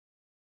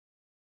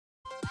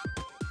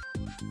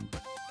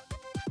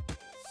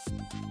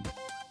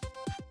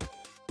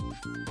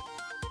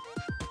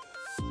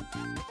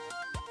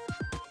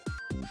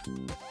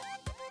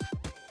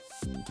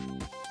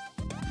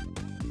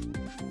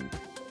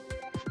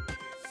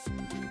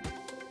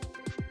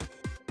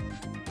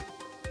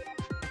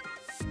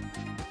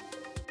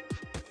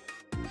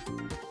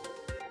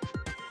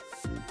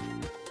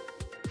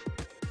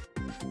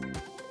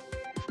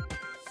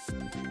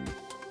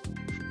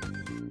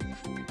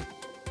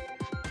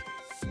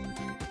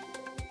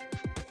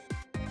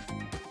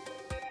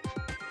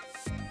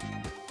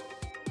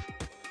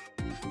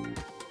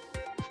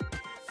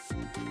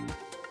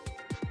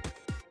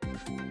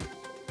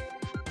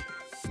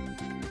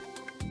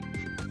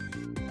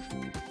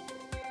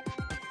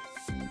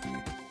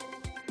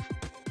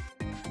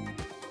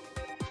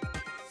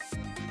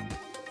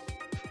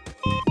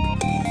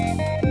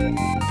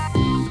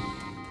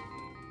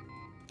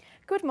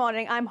Good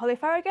morning, I'm Holly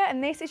Farragut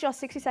and this is your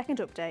 60-second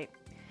update.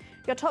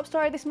 Your top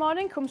story this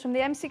morning comes from the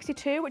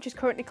M62, which is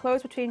currently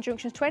closed between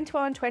junctions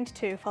 21 and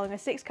 22 following a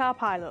 6-car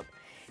pile-up.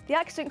 The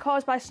accident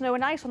caused by snow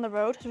and ice on the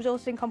road has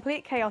resulted in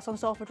complete chaos on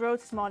Salford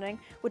roads this morning,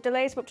 with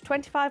delays of up to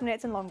 25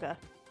 minutes and longer.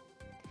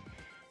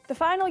 The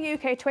final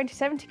UK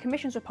 2070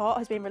 Commission's report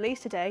has been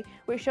released today,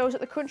 which shows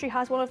that the country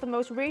has one of the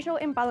most regional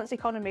imbalanced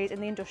economies in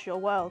the industrial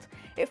world.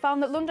 It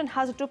found that London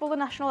has double the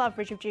national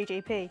average of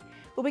GDP.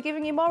 We'll be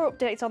giving you more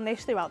updates on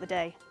this throughout the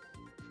day.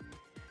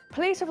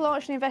 Police have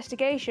launched an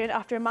investigation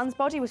after a man's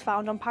body was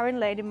found on Parrin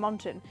Lane in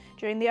Monton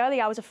during the early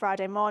hours of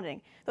Friday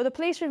morning. Though the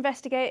police are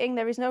investigating,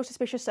 there is no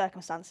suspicious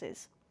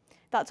circumstances.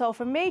 That's all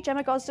from me.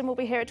 Gemma Gosden will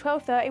be here at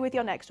 12:30 with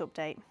your next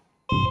update.